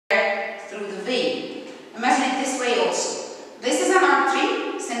through the vein. Imagine it this way also. This is an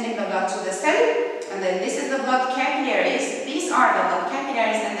artery sending the blood to the cell, and then this is the blood capillaries. These are the blood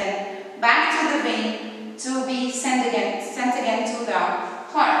capillaries, and then back to the vein to be sent again to the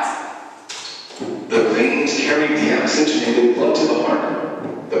heart. The veins carry deoxygenated blood to the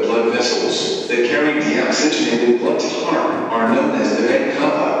heart. The blood vessels that carry deoxygenated blood to the heart are known as the vein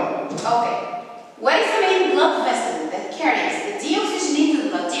cava. Okay. What is the main blood vessel that carries the deoxygenated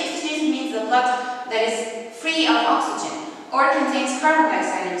blood? Deoxygenated means the blood that is free of oxygen or contains carbon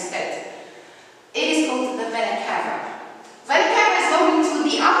dioxide instead. It is called the vena cava. Vena cava is going to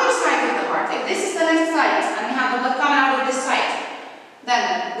the other side of the heart. If this is the left side and we have the blood coming out of this side,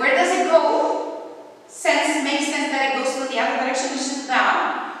 then where does it go? Makes sense that it goes to the other direction, which is the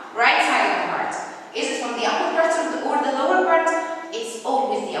right side of the heart. Is it from the upper part or the lower part? It's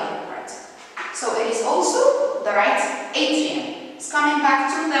always the upper part. So it is also the right atrium. It's coming back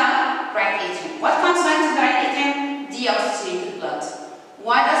to the right atrium. What comes back to the right atrium? Deoxygenated blood.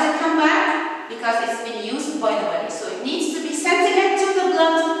 Why does it come back? Because it's been used by the body. So it needs to be sent again to the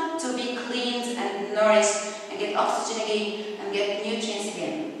blood to be cleaned and nourished and get oxygen again and get nutrients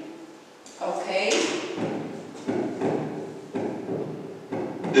again. Okay.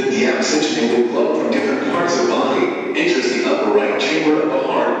 The deoxygenated blood from different parts of the body enters the upper right chamber of the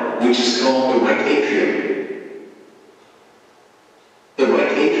heart, which is called the right atrium. The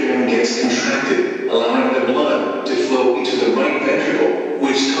right atrium gets contracted, allowing the blood to flow into the right ventricle,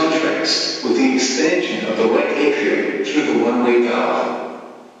 which contracts with the expansion of the right atrium through the one-way valve.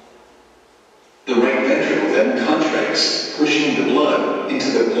 The right ventricle then contracts, pushing the blood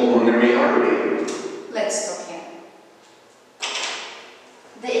into the pulmonary artery. Let's stop here.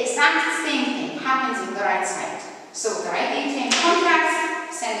 The exact same thing happens in the right side. So the right atrium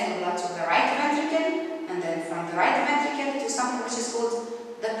contracts, sending the blood to the right ventricle, and then from the right ventricle to something which is called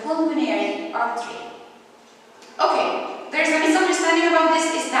the pulmonary artery. Okay, there's a misunderstanding about this,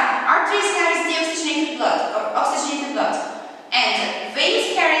 is that arteries carry deoxygenated blood or oxygenated blood, and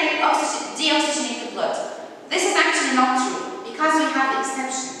veins carry deoxygenated blood. This is actually not true, because we have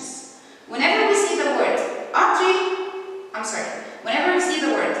exceptions. Whenever we see the word whenever we see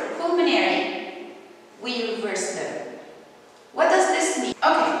the word pulmonary, we reverse them. What does this mean?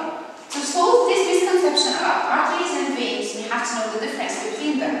 Okay, to solve this misconception about arteries and veins, we have to know the difference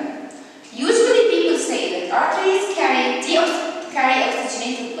between them. Usually people say that arteries carry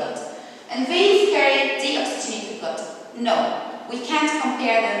oxygenated blood and veins carry deoxygenated blood. No, we can't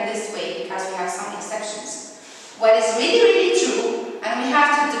compare them this way because we have some exceptions. What is really true, and we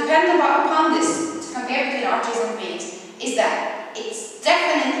have to depend upon this to compare between arteries and veins, is that it's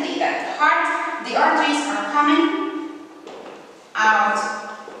definitely that the arteries are coming out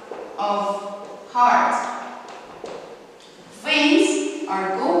of heart. Veins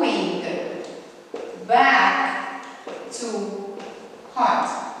are going back to heart.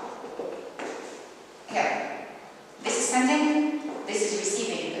 Okay. This is sending, this is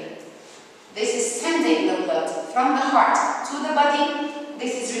receiving. This is sending the blood from the heart to the body.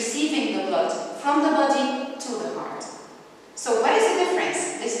 This is receiving the blood from the body to the heart. So what is the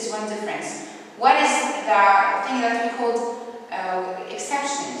difference? This is one difference. What is the thing that we call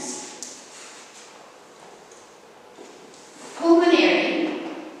exceptions? Pulmonary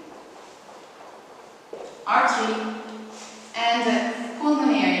artery and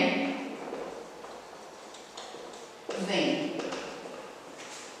pulmonary vein.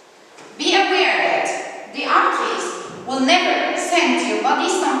 Be aware that the arteries will never send your body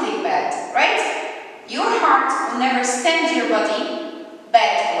something bad, right? Your heart will never send your body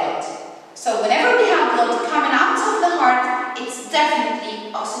bad blood. So whenever we have blood coming out of the heart, it's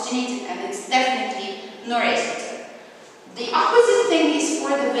definitely oxygenated and it's definitely nourished. The opposite thing is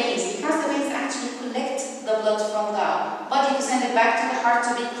for the veins, because the veins actually collect the blood from the body to send it back to the heart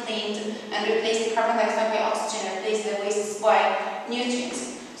to be cleaned and replace the carbon dioxide by oxygen and replace the wastes by nutrients.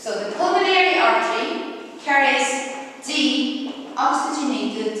 So the pulmonary artery carries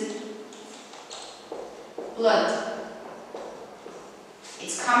deoxygenated blood.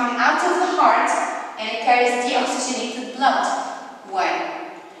 It's coming out of the heart and it carries deoxygenated blood. Why?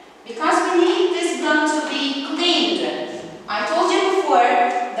 Because we need this blood to be cleaned. I told you before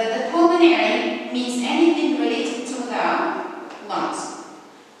that the pulmonary means anything related to the lungs.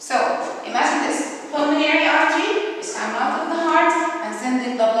 So imagine this. Pulmonary artery is coming out of the heart and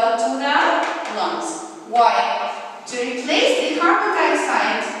sending the blood to the lungs. Why? To replace the carbon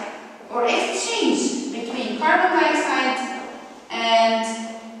dioxide or exchange between carbon dioxide and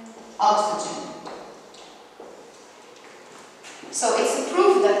oxygen. So it's a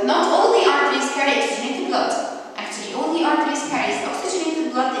proof that not all the arteries carry oxygenated blood. Actually, all the arteries carry oxygenated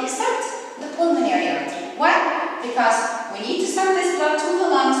because we need to send this blood to the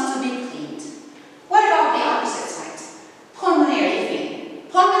lungs to be cleaned. What about the opposite side? Pulmonary vein.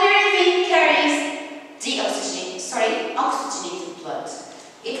 Pulmonary vein carries oxygenated blood.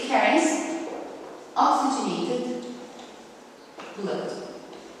 It carries oxygenated blood.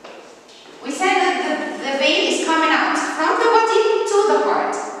 We said that the vein is coming out from the body to the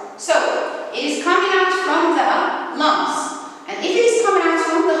heart. So, it is coming out from the lungs. And if it is coming out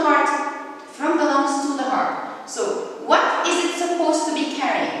from the heart, from the lungs to the heart, so what is it supposed to be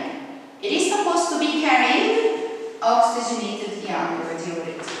carrying? It is supposed to be carrying oxygenated,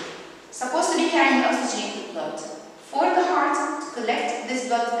 supposed to be carrying oxygenated blood for the heart to collect this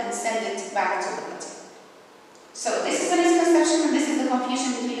blood and send it back to the body. So this is a misconception, and this is the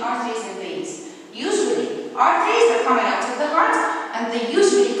confusion between arteries and veins. Usually, arteries are coming out of the heart and they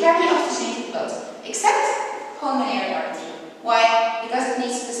usually carry oxygenated blood, except pulmonary artery. Why? Because it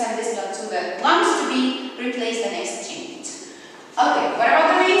needs to send this blood to the lungs to be replaced and exchanged. Okay, what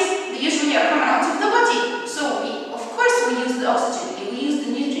about the veins? They usually are coming out of the body. So of course we use the oxygen, we use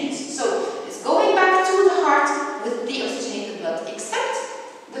the nutrients. So it's going back to the heart with the oxygenated blood, except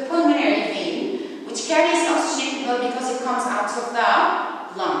the pulmonary vein, which carries oxygenated blood because it comes out of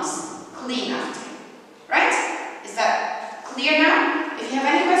the lungs, clean after. Right? Is that clear now? If you have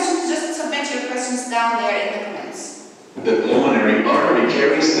any questions, just submit your questions down there in the comments. The pulmonary artery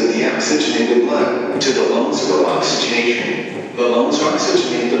carries the deoxygenated blood to the lungs for oxygenation. The lungs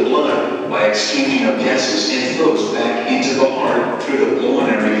oxygenate the blood by exchanging of gases and flows back into the heart through the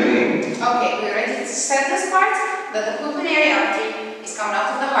pulmonary vein. Okay, we already said this part, that the pulmonary artery is coming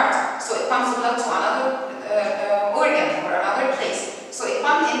out of the heart. So it pumps the blood to another organ or another place. So it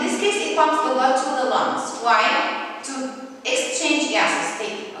pumps, in this case, it pumps the blood to the lungs. Why? To exchange gases,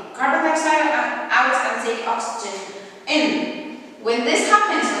 take carbon dioxide out and take oxygen in. When this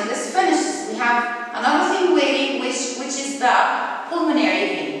happens, when this finishes, we have another thing waiting, which is the pulmonary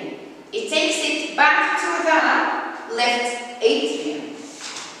vein. It takes it back to the left atrium.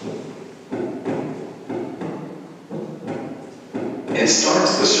 And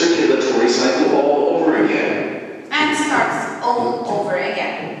starts the circulatory cycle all over again. And starts all over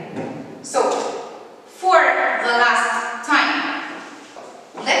again. So, for the last time,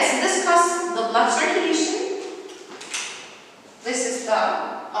 let's discuss the blood circulation. This is the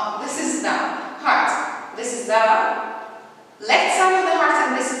heart. This is the left side of the heart,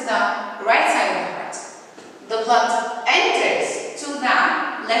 and this is the right side of the heart. The blood enters to the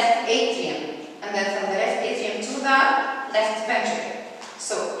left atrium, and then from the left atrium to the left ventricle.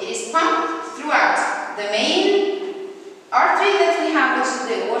 So it is pumped throughout the main artery that we have, which is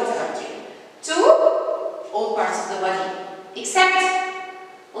the aortic artery, to all parts of the body, except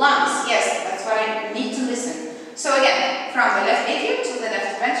lungs. Yes, that's what I need to listen. So again, from the left atrium to the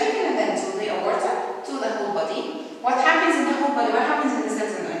left ventricle, and then to the aorta, to the whole body. What happens in the whole body? What happens in the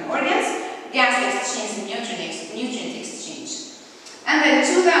cells and organs? Gas exchange and nutrient exchange. And then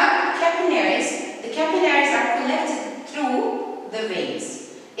to the capillaries. The capillaries are collected through the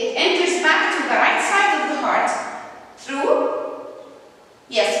veins. It enters back to the right side of the heart through,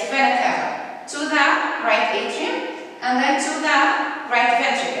 vena cava, to the right atrium, and then to the right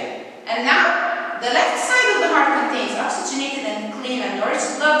ventricle. And now, the left side of the heart contains oxygenated and clean and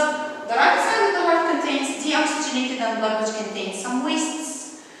nourished blood. The right side of the heart contains deoxygenated and blood which contains some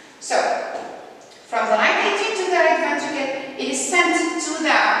wastes. So, from the right atrium to the right ventricle, it is sent to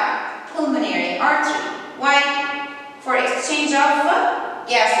the pulmonary artery. Why? For exchange of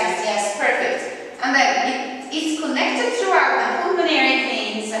gases. Yes, perfect. And then it is connected throughout the pulmonary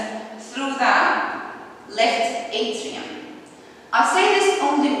veins through the left atrium. I'll say this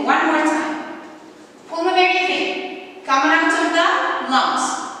only one more time. Pulmonary vein coming out of the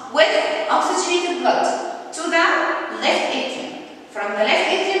lungs with oxygenated blood to the left atrium. From the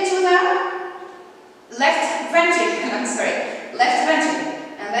left atrium to the left ventricle, left ventricle,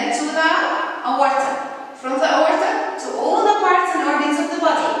 and then to the aorta. From the aorta to all the parts and organs of the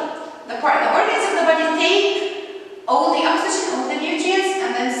body. The organs of the body take all the oxygen, all the nutrients,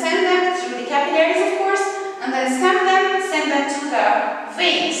 and then send them through the capillaries, of course, and then send them to the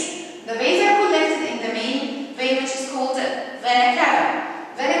veins. The veins are collected in the main vein, which is called vena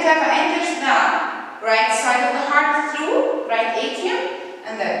cava. Vena cava enters the right side of the heart through right atrium,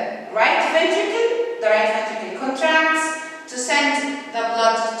 and the right ventricle. The right ventricle contracts to send the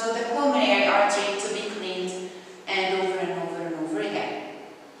blood to the pulmonary artery to be cleaned, and over and over and over again.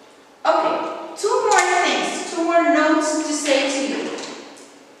 Okay, two more notes to say to you.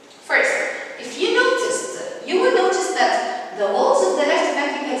 First, if you noticed, you will notice that the walls of the left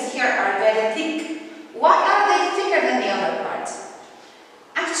ventricles here are very thick. Why are they thicker than the other part?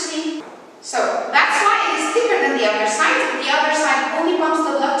 Actually, so that's why it is is thicker than the other side only pumps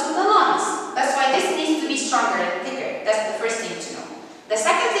the blood to the lungs. That's why this needs to be stronger and thicker. That's the first thing to know. The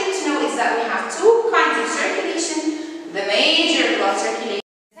second thing to know is that we have two kinds of circulation, the major blood circulation.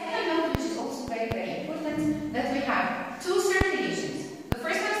 The second note, which is also very, very important, that we have two circulations. The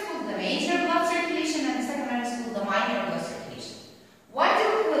first one is called the major blood circulation and the second one is called the minor blood circulation. Why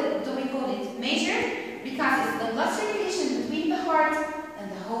do we call it major? Because it's the blood circulation between the heart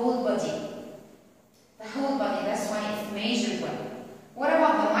and the whole body. The whole body, that's why it's major blood. What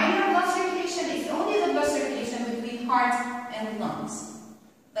about the minor blood circulation? It's only the blood circulation between heart and lungs.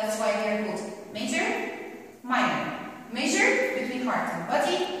 That's why they are called major, minor. Major between heart and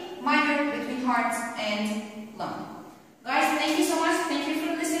body, minor between heart and lung. Guys, thank you so much. Thank you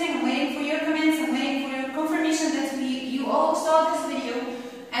for listening. I'm waiting for your comments. I'm waiting for your confirmation that you all saw this video.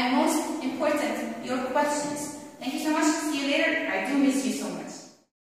 And most important, your questions. Thank you so much. See you later. I do miss you.